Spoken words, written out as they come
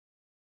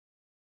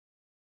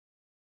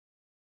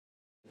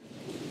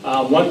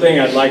One thing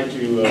I'd like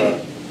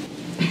to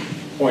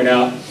point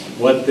out,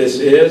 what this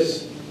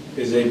is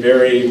a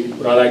very,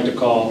 what I like to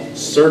call,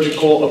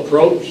 surgical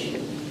approach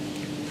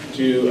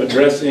to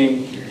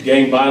addressing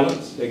gang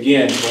violence.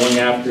 Again, going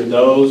after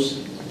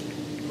those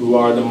who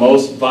are the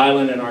most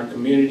violent in our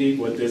community.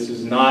 What this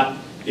is not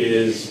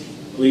is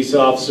police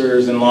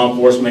officers and law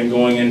enforcement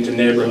going into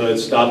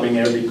neighborhoods, stopping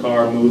every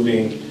car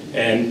moving,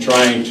 and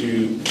trying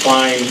to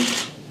find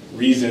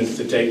reasons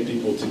to take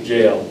people to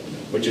jail,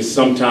 which is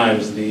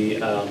sometimes the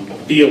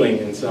feeling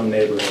in some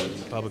neighborhoods.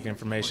 The public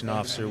information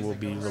officer will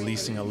be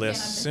releasing a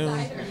list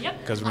soon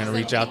because we're going to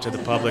reach out to the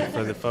public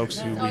for the folks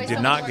who we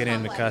did not get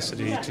into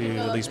custody to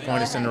at least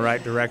point us in the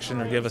right direction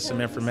or give us some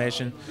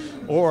information,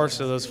 or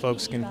so those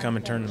folks can come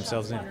and turn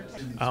themselves in.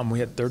 We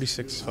had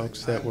 36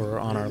 folks that were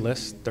on our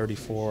list,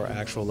 34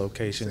 actual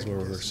locations where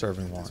we were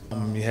serving warrant.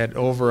 We had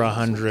over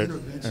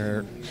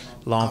 100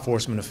 law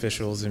enforcement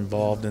officials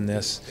involved in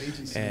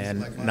this,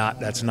 and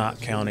that's not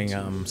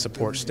counting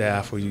support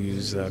staff. We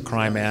use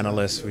crime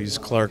analysts, we use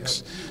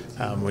clerks,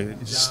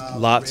 just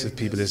lots of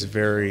people. This is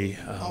very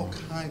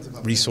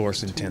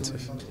resource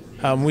intensive.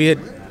 We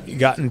had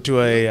gotten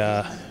to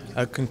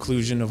a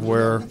conclusion of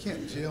where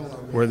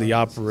the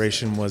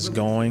operation was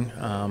going.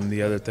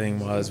 The other thing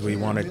was we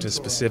wanted to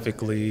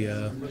specifically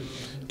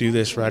do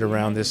this right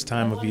around this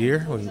time of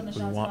year.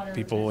 We want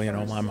people,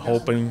 I'm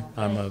hoping,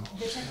 I'm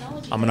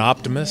an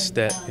optimist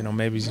that,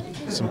 maybe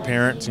some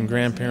parents and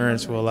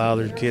grandparents will allow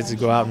their kids to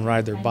go out and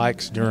ride their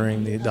bikes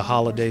during the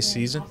holiday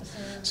season.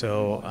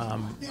 So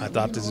I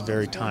thought this is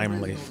very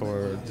timely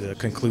for the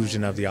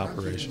conclusion of the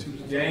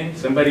operation.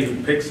 Somebody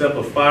who picks up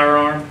a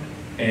firearm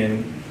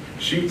and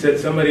shoots at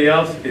somebody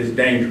else is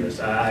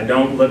dangerous. I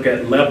don't look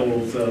at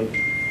levels of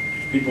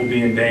people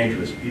being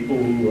dangerous. People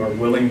who are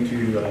willing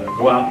to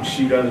go out and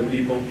shoot other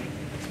people,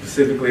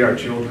 specifically our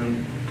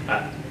children,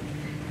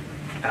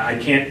 I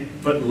can't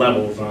put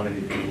levels on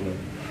any people.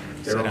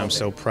 I'm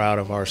so proud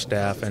of our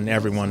staff and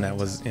everyone that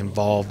was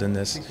involved in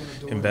this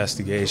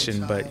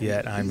investigation, but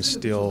yet I'm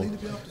still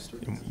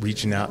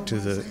reaching out to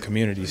the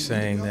community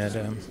saying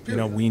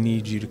that we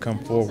need you to come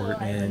forward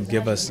and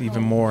give us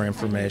even more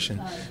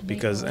information,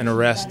 because an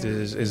arrest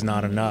is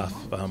not enough.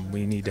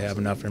 We need to have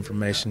enough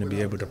information to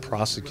be able to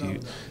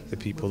prosecute the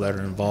people that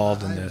are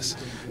involved in this.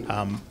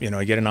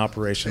 I get an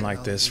operation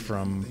like this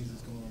from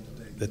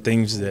the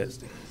things that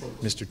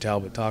Mr.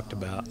 Talbot talked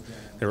about.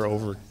 There were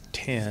over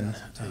 10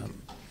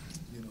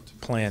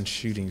 planned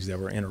shootings that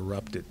were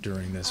interrupted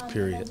during this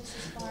period.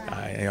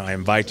 I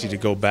invite you to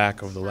go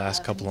back over the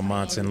last couple of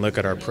months and look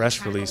at our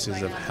press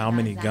releases of how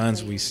many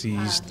guns we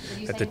seized.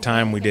 At the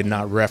time, we did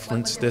not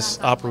reference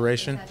this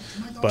operation,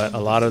 but a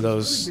lot of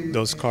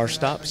those car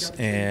stops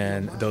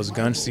and those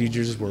gun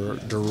seizures were a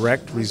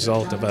direct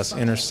result of us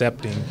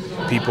intercepting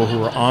people who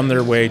were on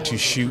their way to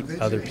shoot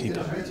other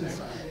people.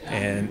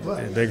 And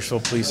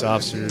Bakersfield police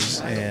officers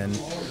and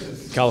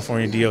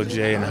California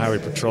DOJ and Highway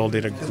Patrol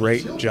did a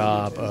great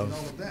job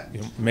of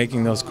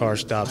making those car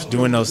stops,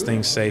 doing those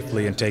things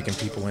safely, and taking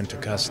people into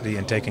custody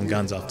and taking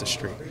guns off the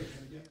street.